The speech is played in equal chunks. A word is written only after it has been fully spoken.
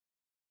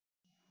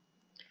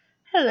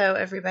Hello,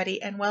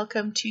 everybody, and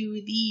welcome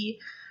to the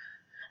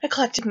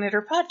Eclectic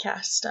Knitter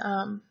podcast.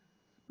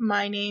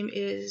 My name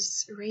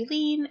is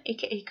Raylene,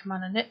 aka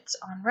Kamana Knits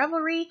on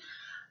Revelry.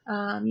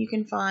 You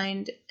can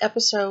find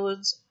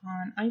episodes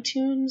on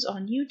iTunes,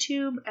 on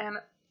YouTube, and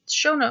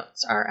show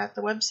notes are at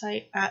the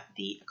website at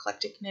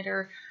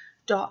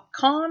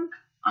theeclecticknitter.com.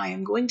 I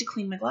am going to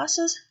clean my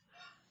glasses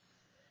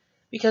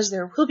because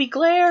there will be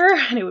glare,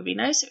 and it would be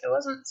nice if it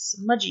wasn't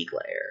smudgy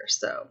glare.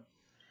 So,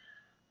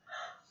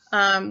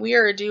 we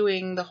are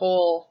doing the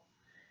whole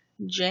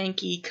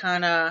janky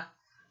kind of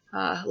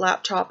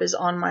laptop is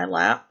on my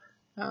lap.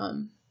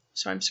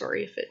 So I'm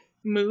sorry if it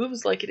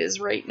moves like it is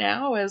right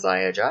now as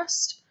I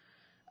adjust.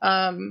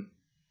 I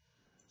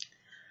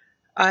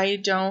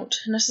don't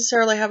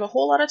necessarily have a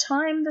whole lot of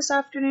time this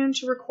afternoon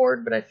to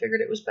record, but I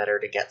figured it was better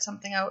to get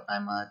something out.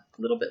 I'm a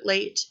little bit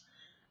late.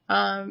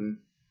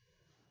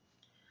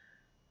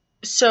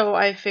 So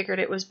I figured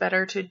it was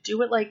better to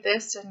do it like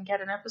this and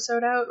get an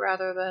episode out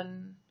rather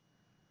than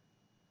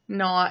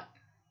not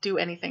do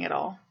anything at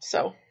all.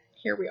 So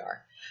here we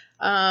are.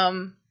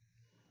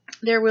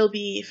 There will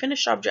be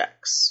finished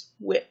objects,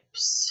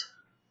 whips.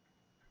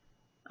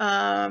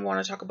 I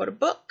want to talk about a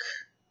book,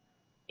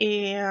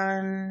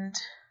 and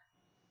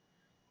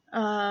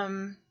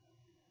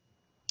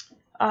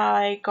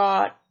I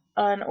got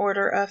an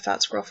order of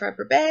Fat Squirrel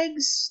Fiber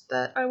bags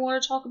that I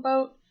want to talk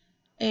about,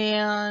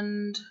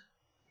 and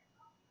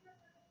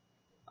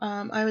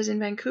I was in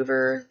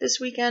Vancouver this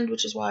weekend,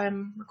 which is why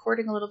I'm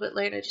recording a little bit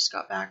late. I just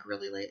got back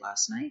really late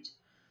last night.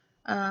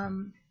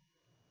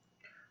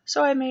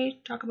 So I may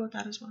talk about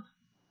that as well.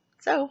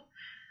 So,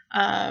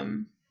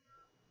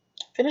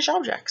 finished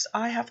objects.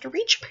 I have to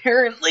reach,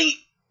 apparently.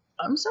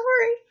 I'm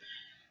sorry.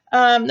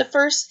 The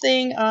first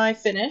thing I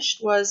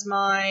finished was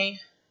my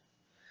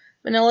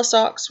vanilla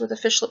socks with a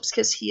Fish Lips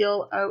Kiss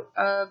heel out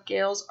of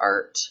Gail's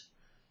Art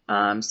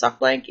sock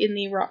blank in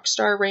the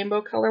Rockstar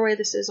Rainbow colorway.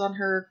 This is on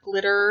her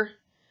glitter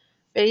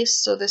base,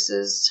 so this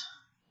is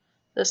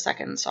the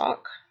second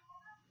sock.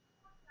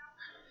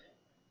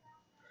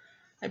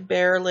 I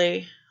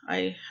barely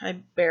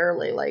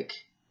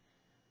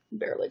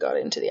got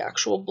into the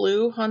actual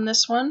blue on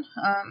this one.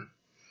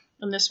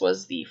 And this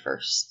was the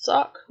first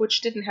sock,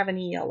 which didn't have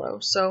any yellow.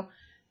 So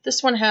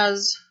this one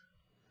has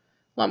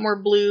a lot more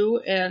blue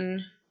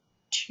and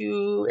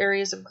 2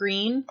 areas of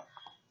green.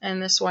 And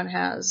this one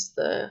has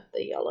the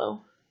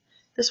yellow.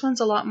 This one's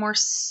a lot more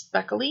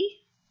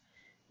speckly,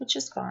 which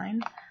is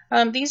fine.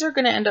 These are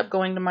going to end up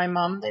going to my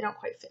mom. They don't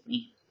quite fit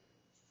me,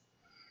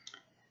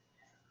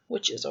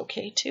 which is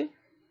okay too.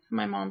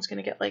 My mom's going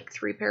to get like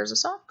 3 pairs of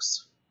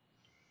socks.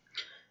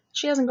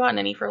 She hasn't gotten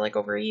any for like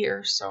over a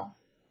year, so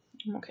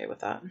I'm okay with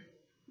that.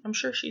 I'm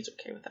sure she's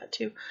okay with that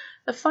too.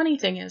 The funny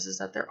thing is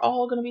that they're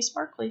all going to be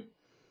sparkly.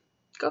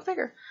 Go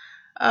figure.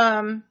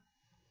 So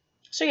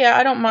yeah,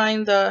 I don't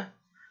mind the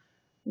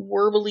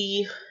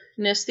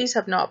warbliness. These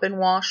have not been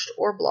washed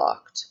or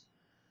blocked.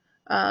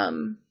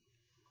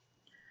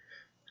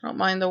 I don't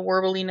mind the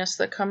warbliness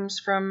that comes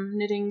from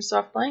knitting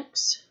soft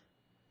blanks.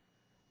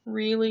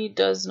 Really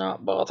does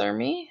not bother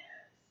me.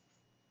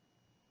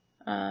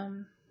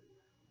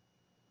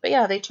 But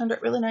yeah, they turned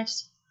out really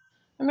nice.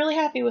 I'm really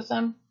happy with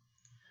them.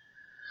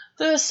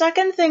 The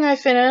second thing I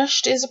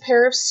finished is a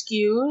pair of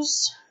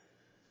skews.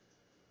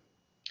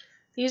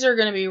 These are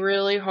going to be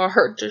really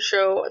hard to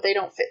show. They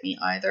don't fit me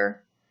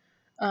either.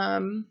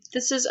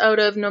 This is out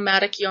of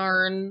Nomadic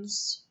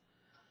Yarns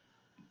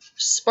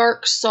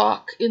Spark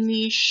Sock in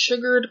the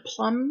Sugared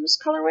Plums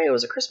colorway. It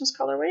was a Christmas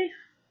colorway.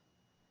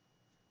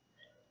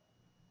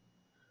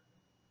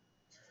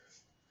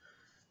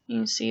 You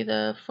can see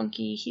the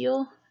funky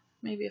heel.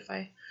 Maybe if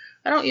I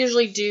don't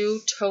usually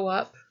do toe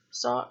up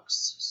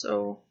socks,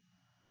 so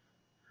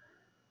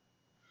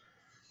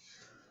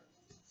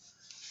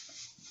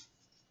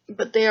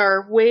but they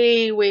are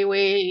way, way,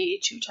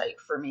 way too tight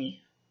for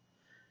me.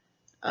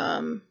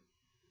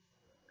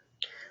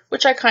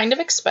 Which I kind of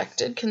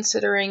expected,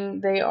 considering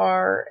they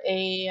are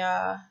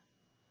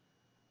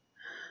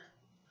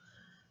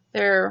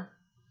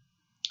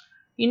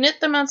you knit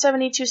them on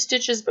 72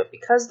 stitches, but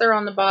because they're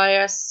on the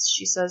bias,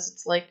 she says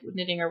it's like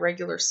knitting a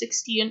regular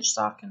 60-inch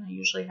sock, and I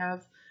usually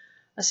have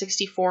a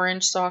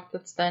 64-inch sock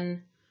that's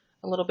then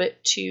a little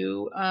bit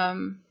too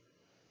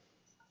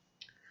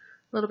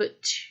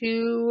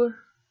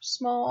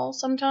small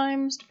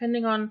sometimes,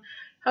 depending on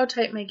how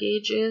tight my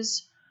gauge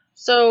is.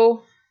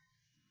 So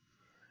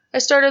I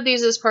started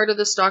these as part of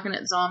the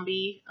Stockinette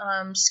Zombie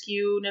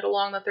skew knit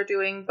along that they're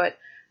doing, but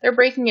they're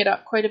breaking it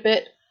up quite a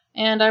bit,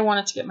 and I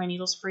wanted to get my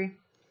needles free.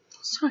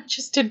 So I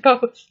just did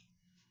both.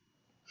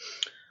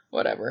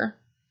 Whatever.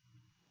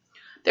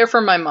 They're for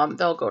my mom.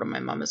 They'll go to my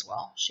mom as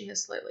well. She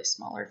has slightly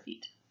smaller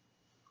feet.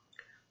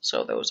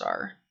 So those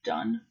are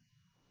done.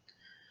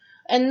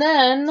 And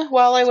then,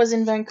 while I was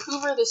in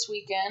Vancouver this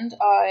weekend,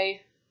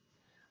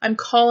 I'm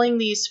calling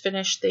these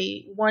finished.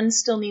 One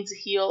still needs a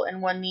heel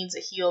and one needs a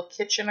heel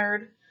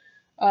Kitchenerd.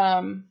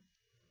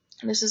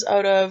 This is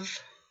out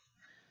of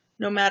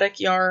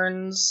Nomadic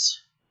Yarns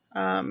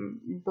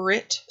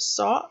Brit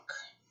sock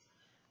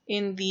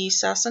in the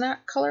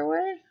Sassenach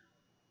colorway.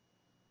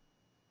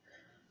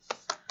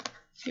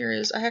 here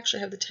is, I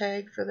actually have the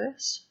tag for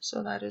this,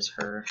 so that is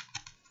her.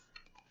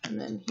 And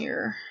then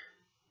here,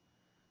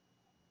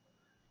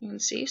 you can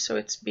see, so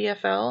it's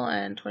BFL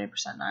and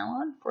 20%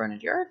 nylon,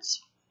 400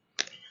 yards.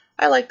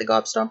 I like the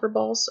Gobstomper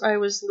balls. I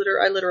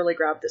literally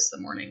grabbed this the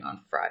morning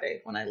on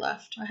Friday when I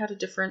left. I had a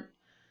different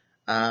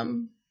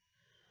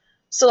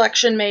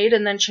selection made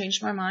and then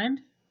changed my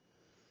mind.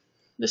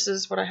 This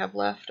is what I have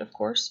left, of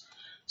course.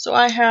 So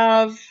I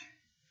have,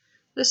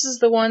 this is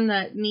the one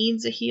that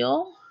needs a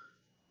heel.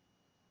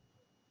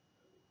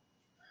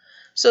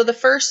 So the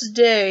first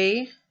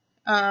day,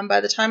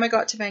 by the time I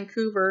got to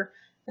Vancouver,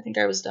 I think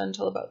I was done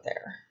till about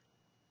there.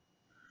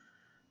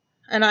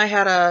 And I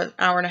had an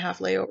hour-and-a-half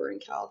layover in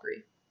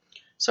Calgary.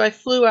 So I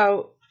flew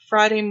out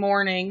Friday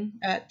morning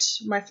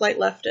my flight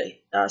left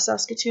at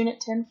Saskatoon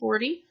at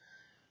 10:40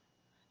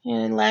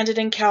 and landed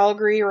in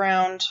Calgary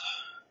around,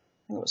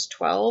 I think it was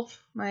 12.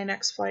 My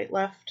next flight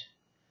left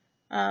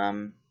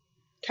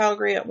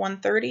Calgary at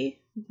 1:30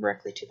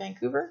 directly to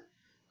Vancouver.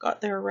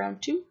 Got there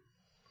around 2.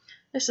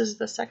 This is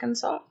the second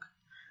sock.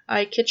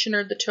 I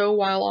Kitchenered the toe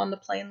while on the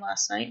plane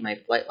last night. My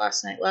flight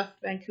last night left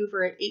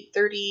Vancouver at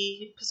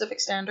 8:30 Pacific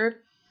Standard.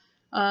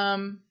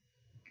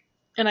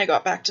 And I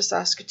got back to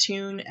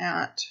Saskatoon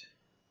at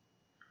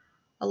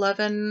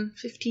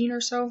 11:15 or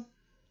so.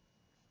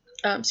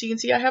 So you can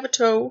see I have a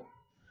toe.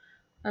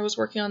 I was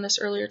working on this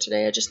earlier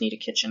today. I just need to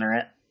Kitchener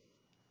it.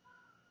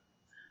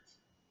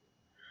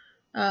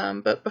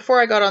 But before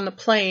I got on the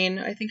plane,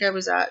 I think I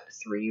was at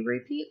 3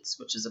 repeats,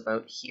 which is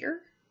about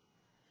here.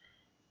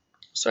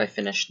 So I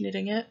finished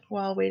knitting it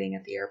while waiting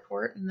at the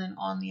airport and then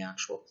on the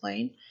actual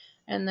plane,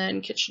 and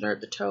then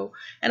Kitchenered the toe.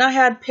 And I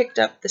had picked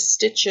up the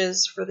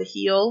stitches for the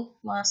heel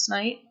last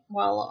night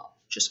while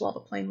the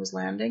plane was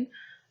landing,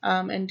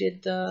 and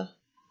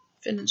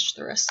finished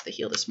the rest of the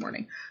heel this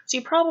morning. So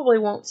you probably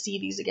won't see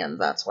these again.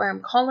 That's why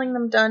I'm calling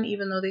them done,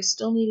 even though they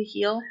still need a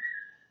heel.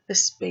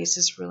 This base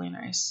is really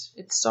nice.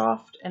 It's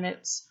soft and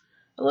it's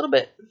a little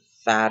bit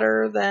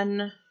fatter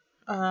than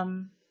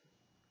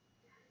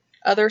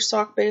other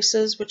sock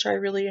bases, which I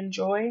really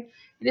enjoy.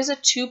 It is a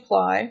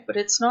 2-ply, but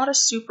it's not a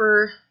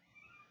super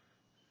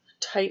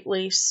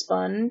tightly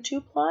spun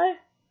 2-ply.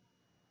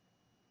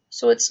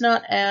 So it's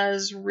not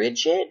as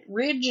rigid.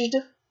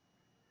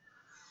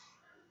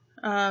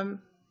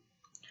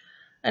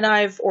 And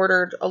I've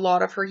ordered a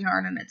lot of her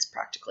yarn, and it's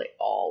practically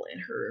all in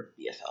her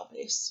BFL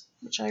base,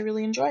 which I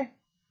really enjoy.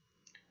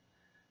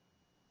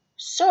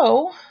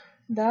 So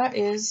that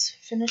is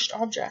finished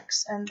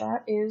objects, and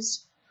that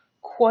is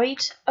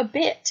quite a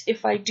bit,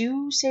 if I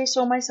do say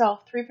so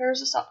myself. 3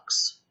 pairs of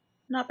socks.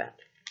 Not bad.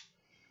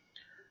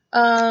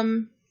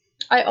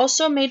 I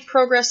also made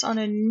progress on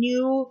a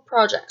new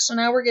project, so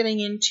now we're getting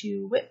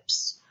into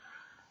whips.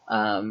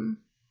 I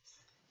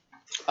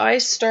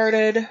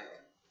started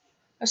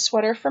a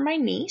sweater for my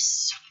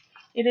niece.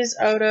 It is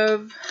out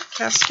of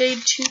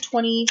Cascade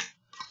 220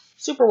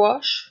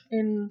 Superwash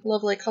in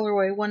lovely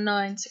colorway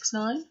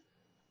 1969.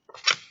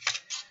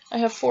 I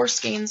have 4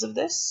 skeins of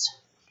this.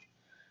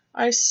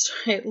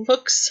 It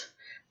looks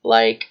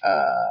like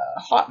a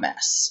hot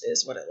mess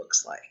is what it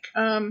looks like.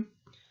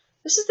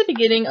 This is the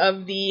beginning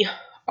of the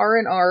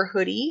R&R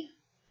hoodie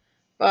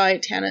by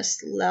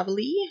Tanis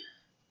Lavely.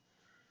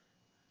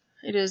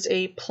 It is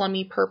a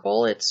plummy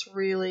purple. It's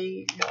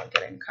really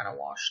getting kind of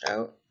washed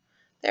out.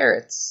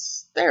 There,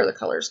 the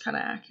color's kind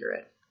of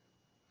accurate.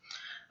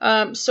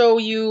 I've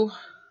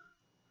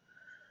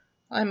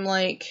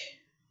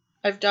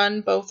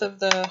done both of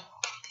the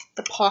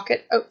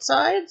pocket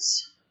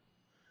outsides,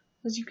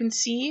 as you can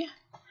see,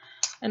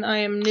 and I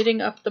am knitting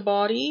up the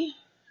body,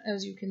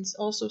 as you can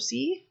also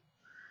see.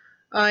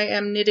 I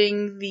am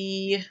knitting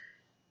the,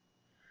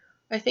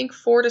 I think,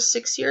 4 to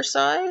 6 year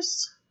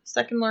size,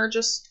 second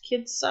largest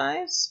kid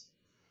size,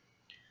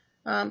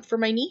 for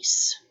my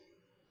niece.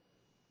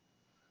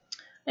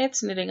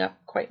 It's knitting up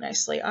quite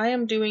nicely. I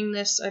am doing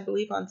this, I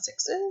believe, on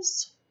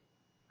 6s.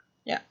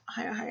 Yeah,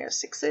 Haya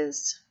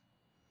 6s.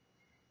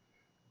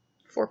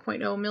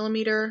 4.0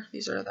 millimeter.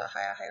 These are the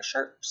Haya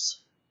Sharps.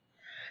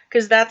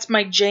 Because that's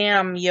my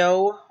jam,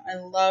 yo. I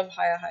love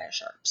Haya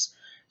Sharps.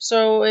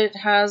 So it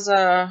has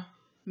a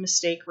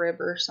mistake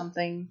rib or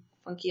something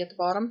funky at the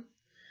bottom.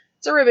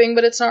 It's a ribbing,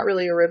 but it's not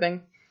really a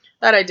ribbing.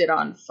 That I did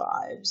on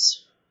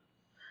 5s.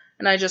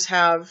 And I just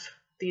have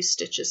these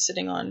stitches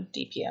sitting on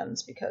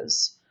DPNs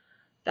because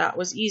that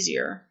was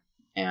easier.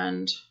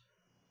 And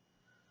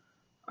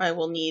I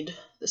will need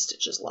the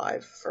stitches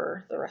live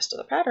for the rest of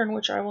the pattern,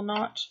 which I will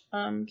not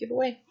give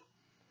away.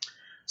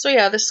 So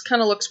yeah, this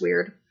kind of looks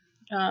weird,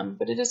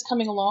 but it is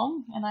coming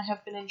along, and I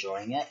have been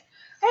enjoying it.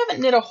 I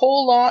haven't knit a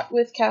whole lot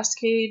with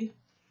Cascade,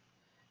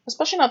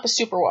 especially not the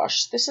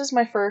Superwash. This is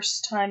my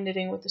first time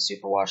knitting with the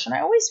Superwash, and I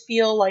always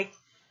feel like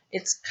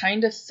it's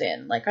kind of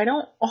thin. Like, I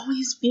don't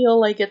always feel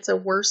like it's a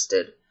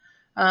worsted,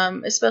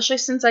 especially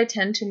since I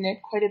tend to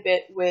knit quite a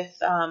bit with,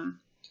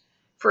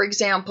 for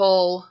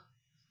example,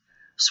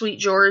 Sweet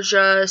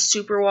Georgia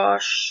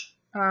Superwash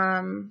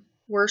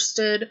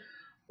worsted,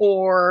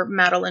 or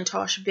Madeline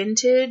Tosh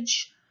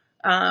Vintage,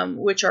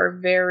 which are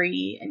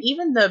and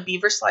even the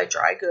Beaver Slide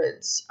Dry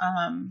Goods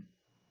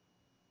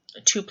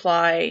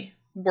 2-ply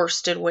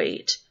worsted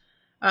weight.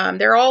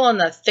 They're all on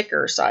the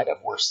thicker side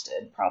of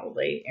worsted,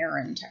 probably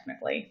Aran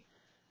technically.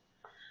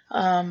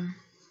 But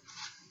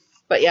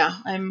yeah,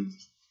 I'm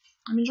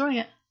enjoying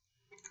it.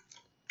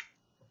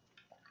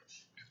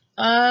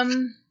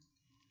 Another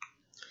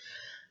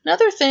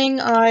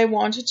thing I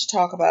wanted to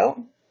talk about,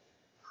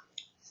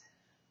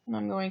 and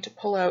I'm going to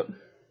pull out,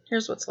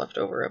 here's what's left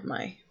over of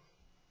my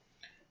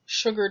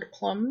sugared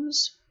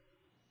plums.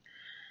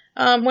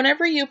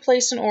 Whenever you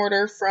place an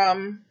order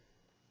from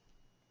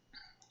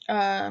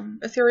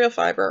Ethereal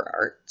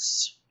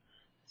Fibers,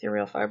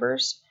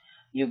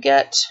 you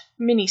get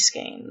mini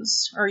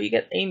skeins, or you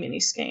get a mini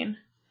skein.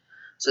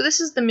 So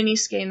this is the mini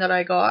skein that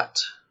I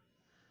got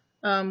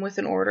with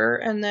an order,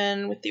 and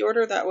then with the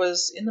order that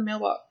was in the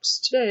mailbox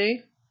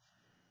today,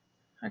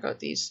 I got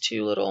these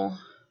 2 little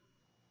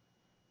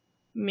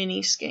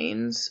mini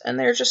skeins, and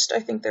they're just, I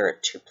think they're a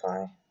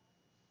 2-ply.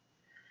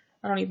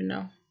 I don't even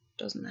know.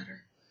 Doesn't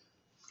matter.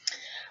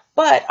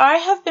 But I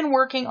have been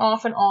working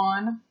off and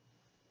on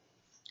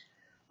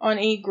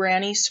a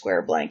granny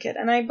square blanket,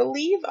 and I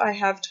believe I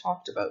have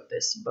talked about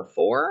this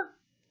before.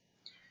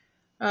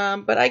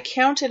 But I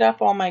counted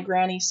up all my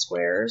granny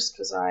squares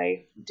because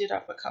I did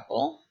up a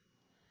couple.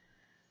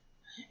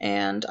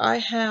 And I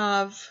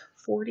have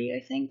 40,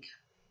 I think.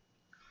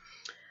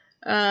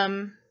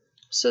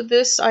 So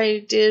this I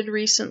did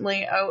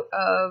recently out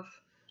of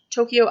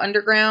Tokyo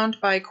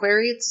Underground by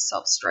Query. It's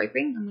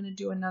self-striping. I'm going to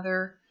do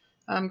another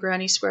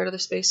granny square to the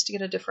space to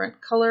get a different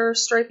color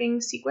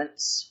striping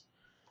sequence.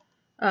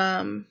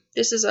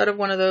 This is out of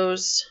one of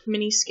those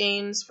mini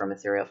skeins from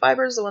Ethereal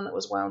Fibers, the one that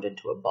was wound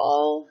into a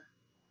ball.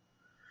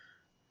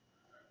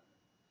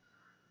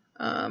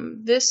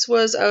 This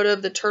was out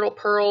of the Turtle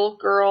Pearl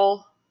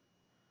Girl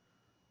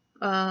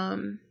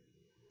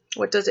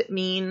What Does It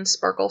Mean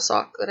sparkle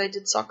sock that I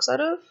did socks out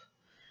of.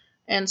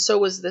 And so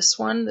was this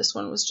one. This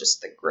one was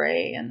just the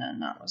gray, and then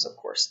that was, of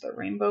course, the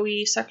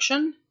rainbowy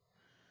section.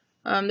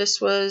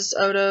 This was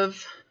out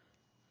of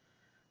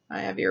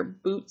I Have Your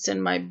Boots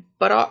in My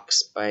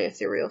Buttocks by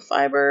Ethereal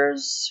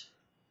Fibers.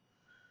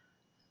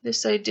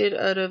 This I did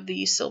out of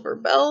the Silver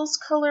Bells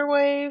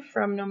colorway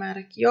from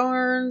Nomadic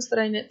Yarns that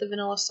I knit the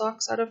vanilla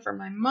socks out of for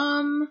my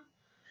mom.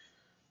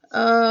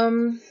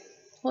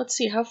 Let's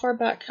see, how far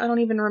back? I don't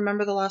even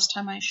remember the last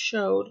time I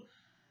showed.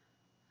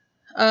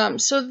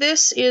 So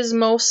this is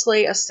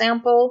mostly a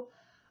sample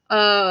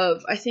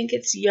of, I think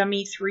it's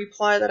Yummy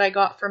 3-ply that I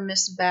got from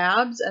Miss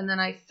Babs, and then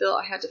I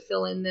had to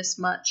fill in this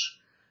much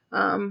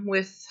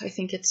with, I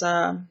think it's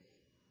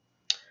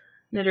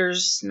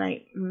Knitter's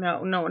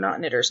not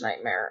Knitter's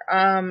Nightmare.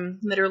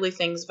 Knitterly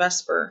Things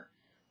Vesper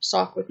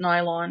sock with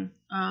nylon.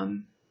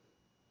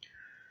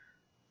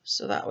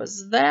 So that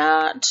was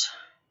that.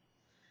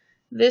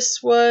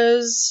 This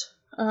was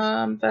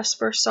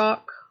Vesper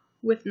sock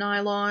with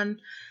nylon.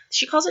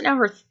 She calls it now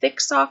her thick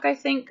sock, I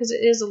think, because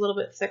it is a little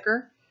bit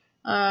thicker.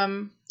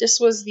 This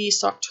was the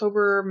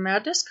Socktober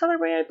Madness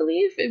colorway, I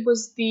believe. It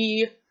was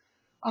the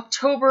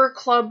October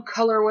Club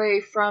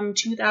colorway from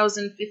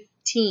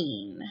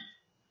 2015.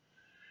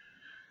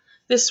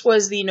 This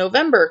was the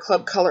November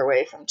Club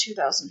colorway from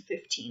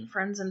 2015.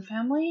 Friends and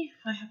family.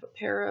 I have a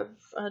pair of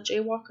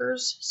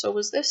Jaywalkers. So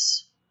was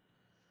this.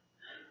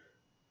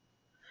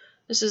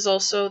 This is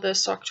also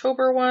this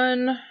October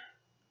one.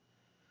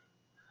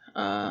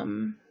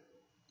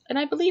 And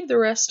I believe the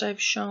rest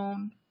I've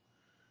shown.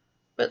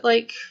 But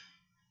like,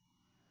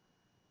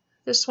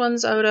 this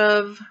one's out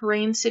of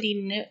Rain City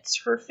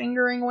Knits, her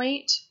fingering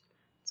weight.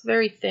 It's a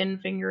very thin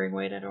fingering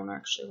weight. I don't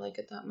actually like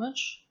it that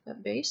much,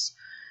 that base.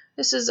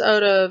 This is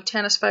out of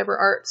Tanis Fiber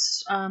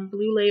Arts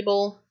Blue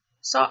Label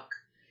sock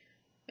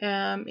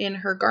in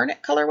her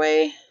garnet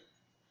colorway.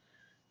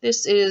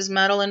 This is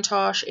Madeline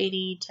Tosh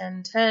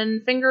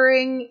 80-10-10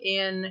 fingering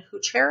in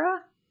Huchera.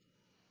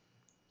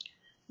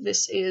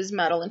 This is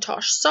Madeline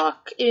Tosh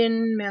sock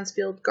in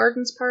Mansfield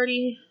Garden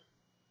Party.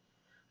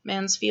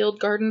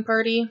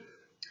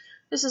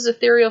 This is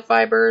Ethereal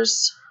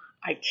Fibers.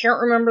 I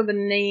can't remember the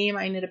name.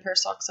 I knit a pair of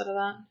socks out of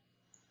that.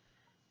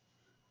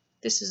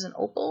 This is an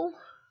opal.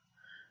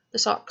 The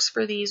socks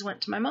for these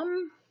went to my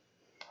mom.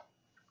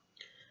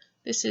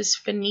 This is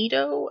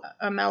Finito,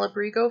 a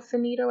Malabrigo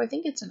Finito. I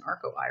think it's an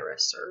Arco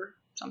Iris or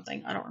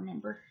something. I don't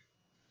remember.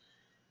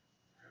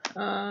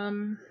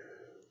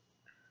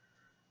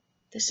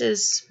 This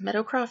is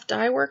Meadowcraft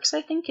Dye Works,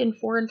 I think, in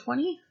 4 and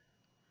 20.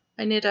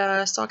 I knit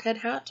a sockhead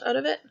hat out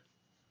of it.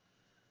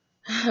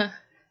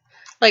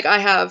 Like, I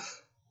have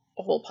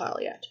a whole pile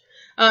yet.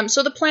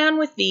 So the plan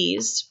with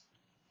these,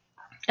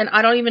 and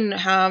I don't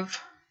have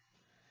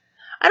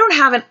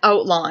an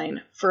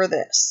outline for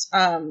this.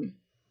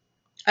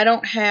 I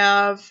don't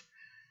have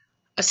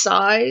a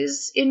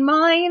size in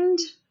mind.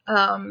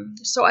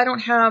 So I don't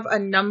have a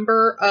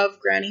number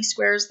of granny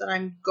squares that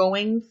I'm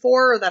going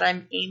for or that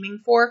I'm aiming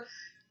for.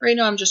 Right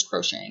now I'm just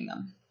crocheting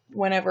them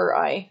whenever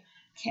I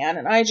can.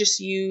 And I just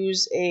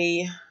use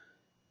a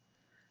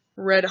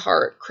Red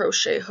Heart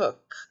crochet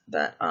hook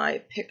that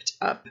I picked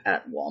up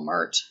at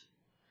Walmart.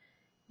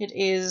 It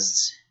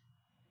is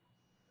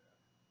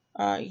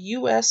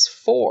US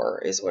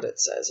 4 is what it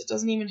says. It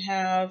doesn't even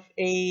have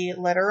a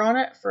letter on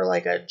it for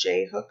like a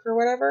J hook or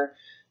whatever.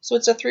 So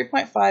it's a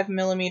 3.5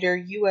 millimeter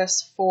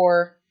US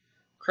 4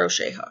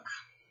 crochet hook.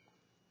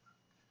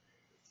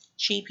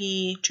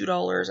 Cheapy,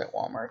 $2 at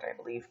Walmart, I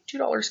believe.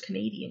 $2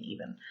 Canadian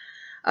even.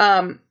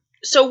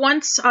 So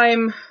once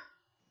I've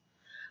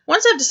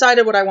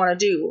decided what I want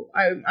to do,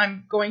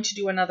 I'm going to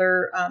do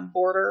another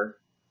border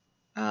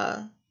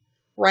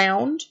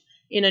round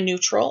in a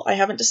neutral. I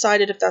haven't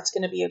decided if that's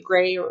going to be a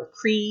gray or a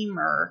cream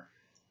or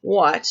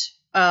what.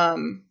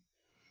 And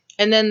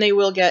then they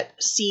will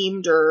get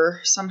seamed or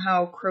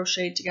somehow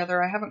crocheted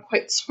together. I haven't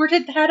quite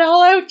sorted that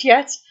all out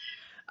yet.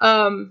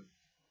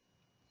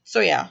 So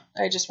yeah,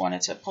 I just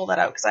wanted to pull that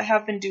out because I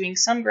have been doing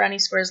some granny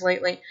squares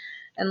lately.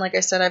 And like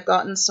I said, I've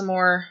gotten some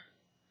more,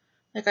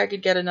 like I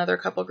could get another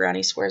couple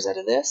granny squares out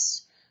of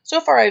this.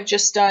 So far I've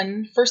just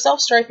done, for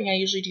self-striping I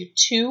usually do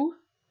 2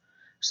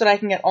 so that I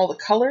can get all the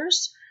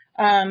colors.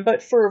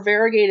 But for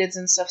variegateds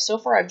and stuff, so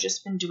far I've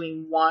just been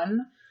doing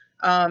 1.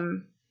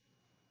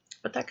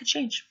 But that could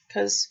change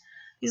because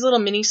these little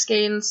mini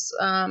skeins,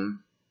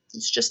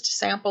 it's just to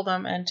sample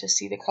them and to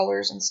see the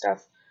colors and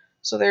stuff.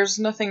 So there's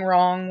nothing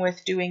wrong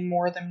with doing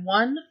more than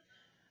 1.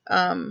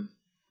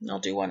 I'll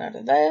do 1 out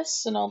of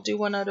this, and I'll do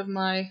 1 out of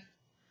my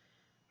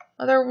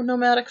other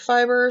nomadic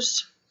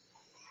fibers.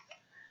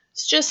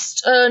 It's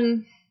just,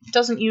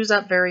 doesn't use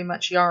up very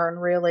much yarn,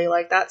 really.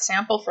 Like, that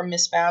sample from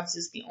Miss Babs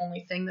is the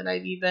only thing that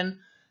I've even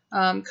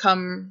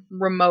come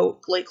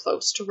remotely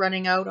close to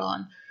running out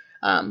on.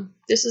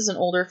 This is an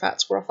older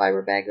Fat Squirrel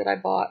fiber bag that I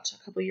bought a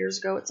couple years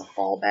ago. It's a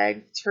fall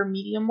bag. It's her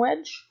medium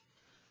wedge.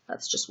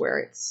 That's just where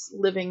it's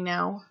living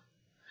now.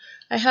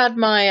 I had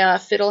my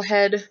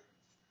fiddlehead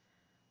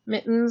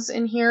mittens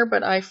in here,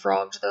 but I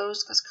frogged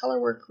those because color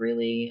work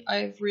really,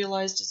 I've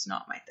realized, is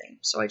not my thing.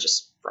 So I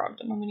just frogged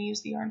them. I'm going to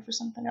use the yarn for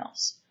something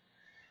else.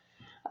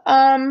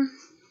 The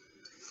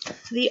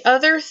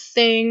other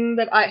thing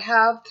that I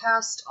have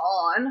cast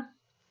on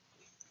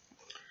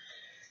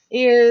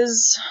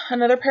is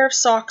another pair of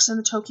socks in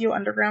the Tokyo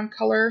Underground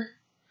color.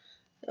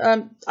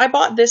 I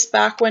bought this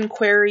back when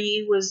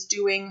Query was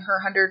doing her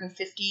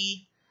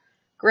 150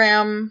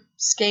 gram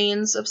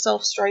skeins of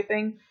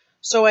self-striping.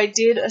 So I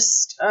did a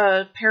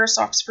pair of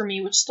socks for me,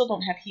 which still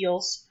don't have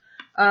heels,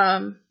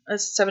 a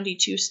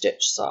 72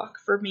 stitch sock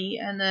for me,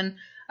 and then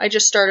I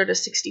just started a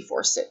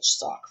 64 stitch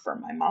sock for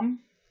my mom.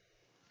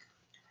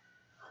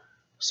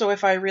 So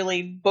if I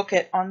really book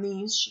it on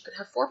these, she could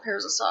have 4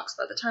 pairs of socks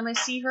by the time I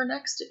see her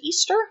next at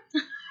Easter.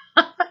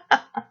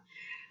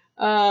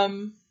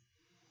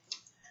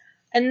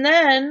 And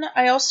then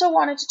I also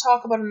wanted to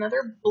talk about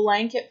another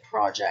blanket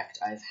project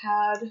I've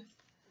had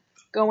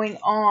going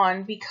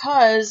on,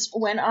 because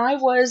when I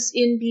was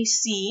in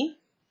BC,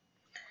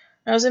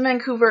 I was in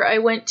Vancouver, I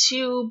went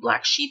to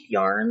Black Sheep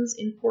Yarns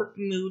in Port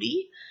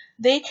Moody.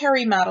 They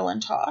carry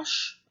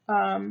Madelinetosh.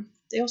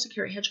 They also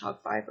carry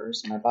hedgehog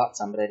fibers, and I bought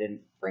some, but I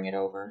didn't bring it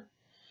over.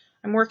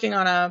 I'm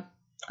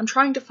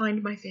trying to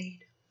find my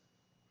fade.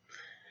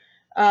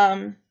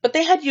 But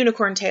they had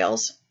unicorn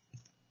tails,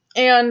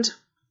 and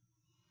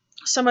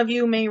some of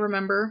you may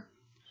remember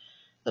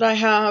that I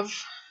have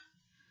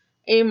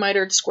a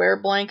mitered square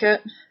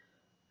blanket.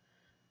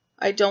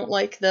 I don't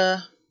like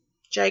the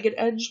jagged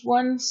edge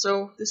one,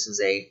 so this is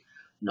a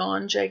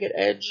non-jagged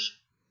edge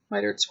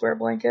mitered square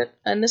blanket.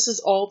 And this is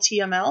all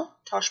TML,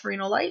 Tosh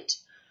Merino Light,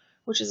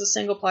 which is a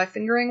single ply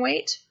fingering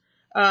weight.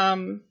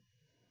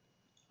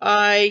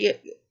 I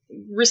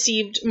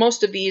received,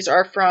 most of these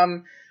are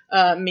from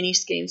mini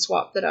skein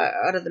swap that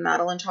out of the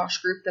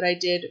Madelinetosh group that I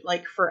did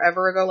like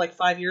forever ago, like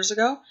 5 years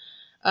ago.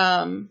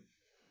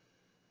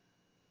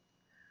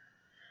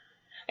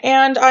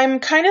 And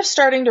I'm kind of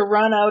starting to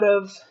run out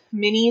of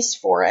minis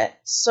for it.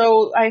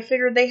 So I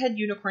figured they had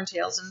unicorn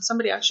tails, and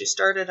somebody actually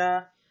started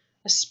a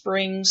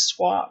spring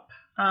swap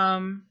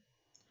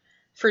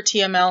for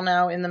TML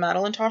now in the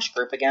Madelinetosh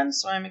group again,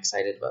 so I'm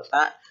excited about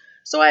that.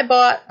 So I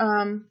bought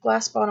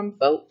Glass Bottom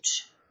Boat,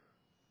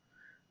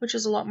 which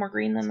is a lot more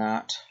green than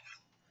that.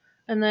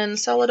 And then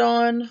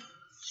Celadon.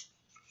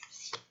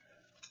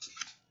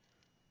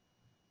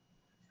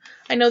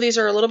 I know these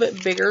are a little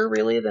bit bigger,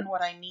 really, than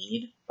what I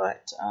need,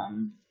 but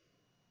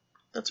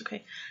that's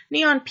okay.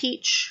 Neon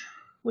Peach,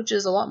 which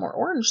is a lot more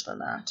orange than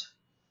that.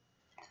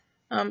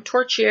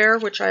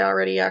 Torchiere, which I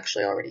already had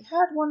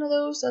one of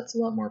those. That's a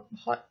lot more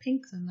hot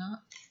pink than that.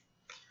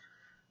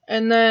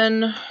 And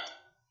then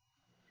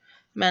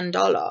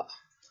Mandala,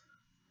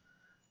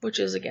 which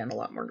is, again, a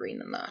lot more green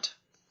than that.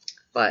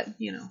 But,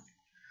 you know,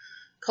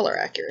 color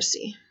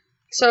accuracy.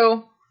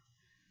 So,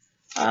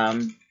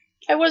 I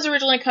was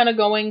originally kind of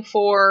going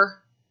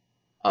for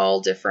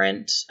all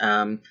different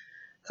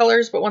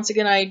colors, but once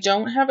again, I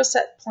don't have a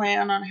set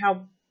plan on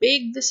how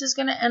big this is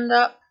going to end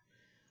up,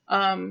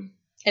 and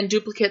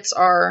duplicates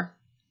are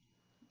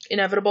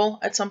inevitable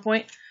at some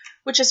point,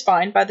 which is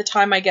fine. By the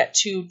time I get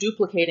to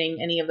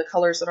duplicating any of the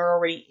colors that are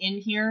already in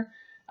here,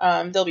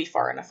 they'll be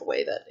far enough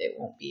away that it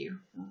won't be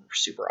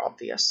super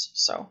obvious.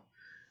 So,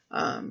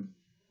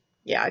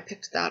 yeah, I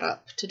picked that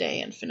up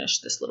today and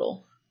finished this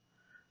little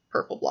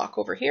purple block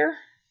over here.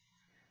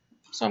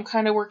 So I'm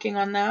kind of working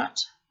on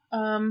that.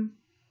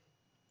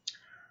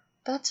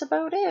 That's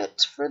about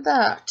it for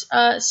that.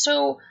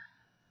 So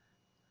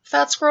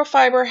Fat Squirrel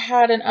Fiber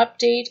had an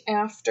update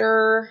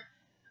after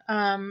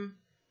the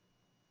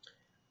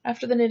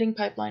Knitting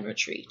Pipeline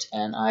retreat,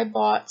 and I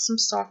bought some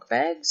sock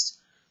bags.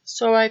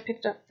 So I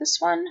picked up this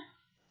one,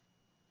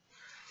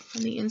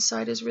 and the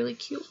inside is really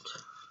cute.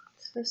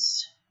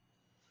 This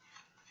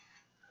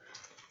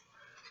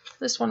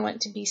one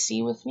went to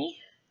BC with me.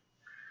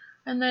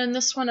 And then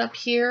this one up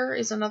here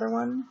is another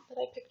one that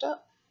I picked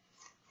up.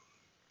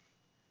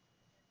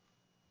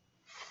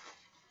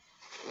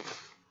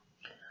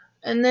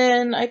 And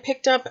then I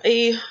picked up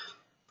I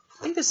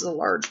think this is a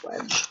large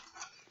wedge,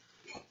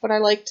 but I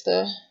liked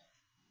the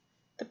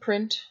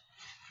print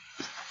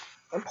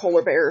of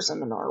polar bears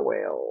and the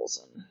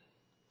narwhals and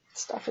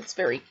stuff. It's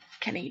very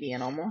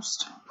Canadian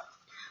almost.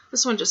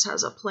 This one just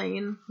has a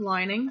plain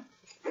lining.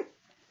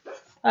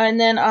 And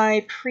then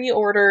I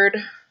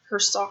pre-ordered her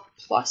Sock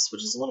Plus,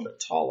 which is a little bit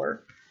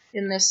taller,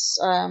 in this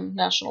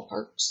National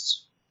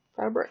Parks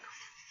fabric.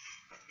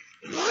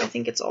 I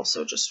think it's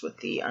also just with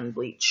the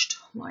unbleached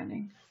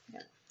lining.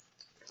 Yeah.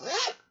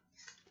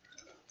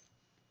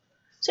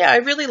 So yeah, I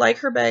really like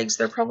her bags.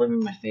 They're probably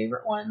my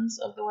favorite ones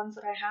of the ones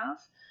that I have,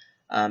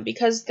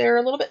 because they're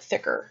a little bit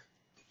thicker.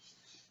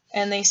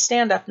 And they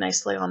stand up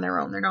nicely on their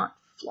own. They're not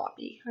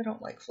floppy. I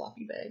don't like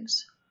floppy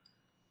bags.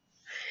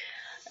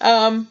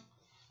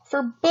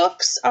 For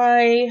books,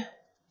 I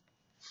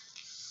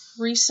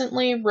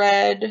recently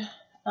read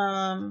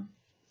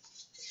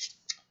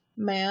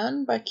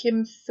Man by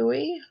Kim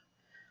Thuy.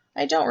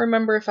 I don't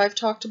remember if I've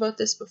talked about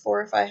this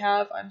before. If I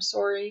have, I'm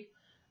sorry.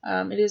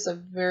 It is a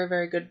very,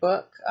 very good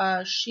book.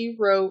 She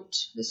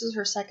wrote, this is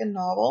her second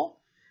novel.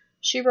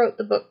 She wrote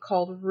the book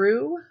called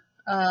Rue.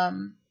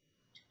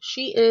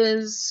 She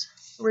is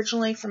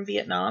originally from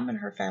Vietnam, and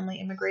her family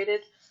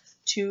immigrated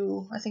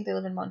to, I think they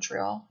live in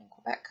Montreal, in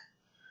Quebec.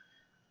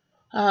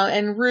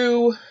 And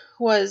Rue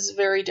was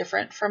very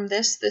different from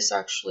this. This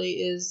actually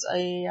is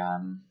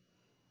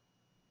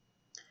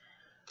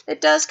it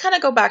does kind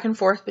of go back and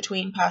forth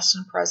between past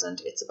and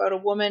present. It's about a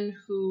woman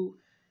who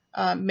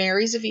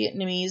marries a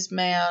Vietnamese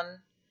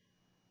man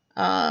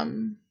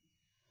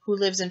who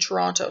lives in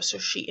Toronto. So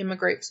she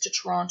immigrates to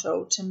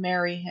Toronto to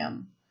marry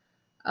him.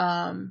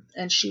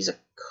 And she's a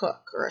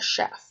cook or a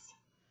chef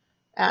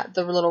at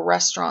the little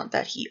restaurant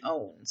that he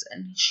owns.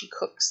 And she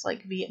cooks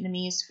like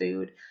Vietnamese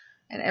food.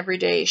 And every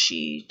day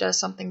she does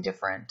something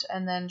different.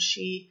 And then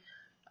she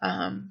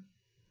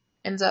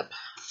ends up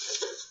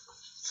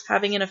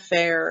having an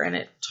affair, and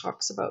it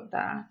talks about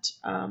that.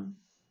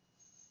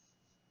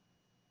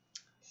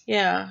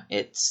 Yeah,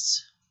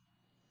 it's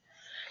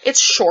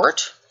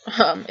short.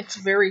 It's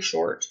very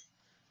short.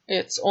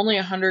 It's only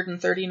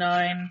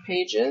 139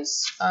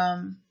 pages,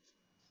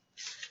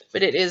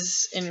 but it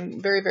is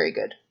very, very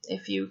good.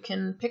 If you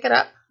can pick it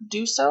up,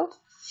 do so.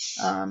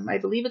 I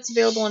believe it's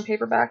available in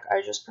paperback.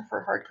 I just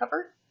prefer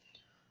hardcover.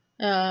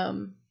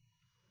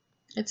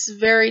 It's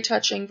very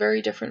touching,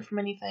 very different from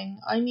anything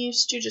I'm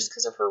used to just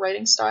because of her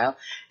writing style.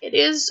 It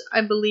is,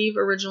 I believe,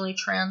 originally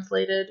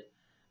translated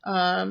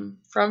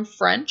from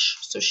French,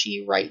 so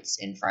she writes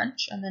in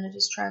French, and then it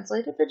is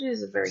translated, but it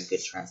is a very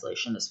good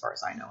translation as far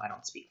as I know. I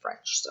don't speak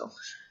French, so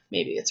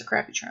maybe it's a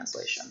crappy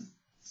translation.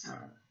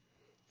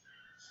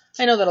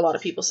 I know that a lot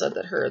of people said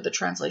that the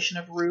translation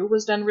of Rue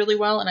was done really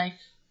well, and I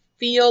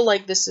feel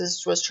like this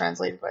was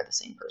translated by the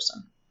same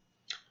person.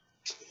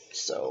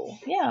 So,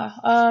 yeah.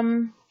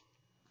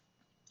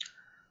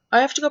 I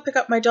have to go pick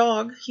up my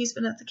dog. He's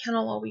been at the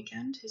kennel all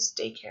weekend. His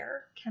daycare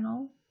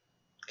kennel.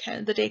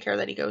 The daycare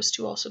that he goes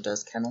to also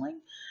does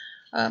kenneling.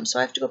 So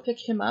I have to go pick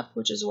him up,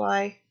 which is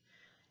why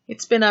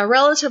it's been a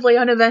relatively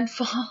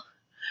uneventful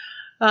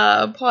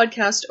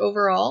podcast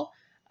overall.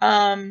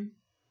 I'm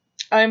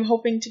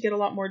hoping to get a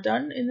lot more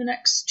done in the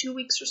next 2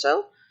 weeks or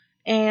so.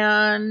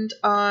 And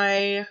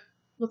I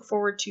look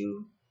forward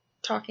to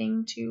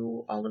talking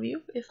to all of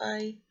you if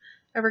I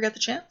ever get the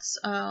chance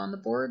on the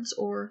boards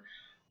or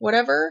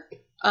whatever.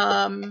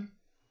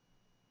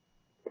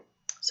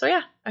 So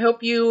yeah, I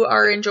hope you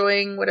are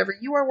enjoying whatever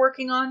you are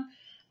working on,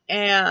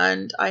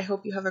 and I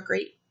hope you have a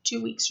great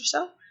 2 weeks or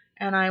so,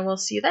 and I will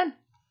see you then.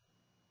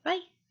 Bye.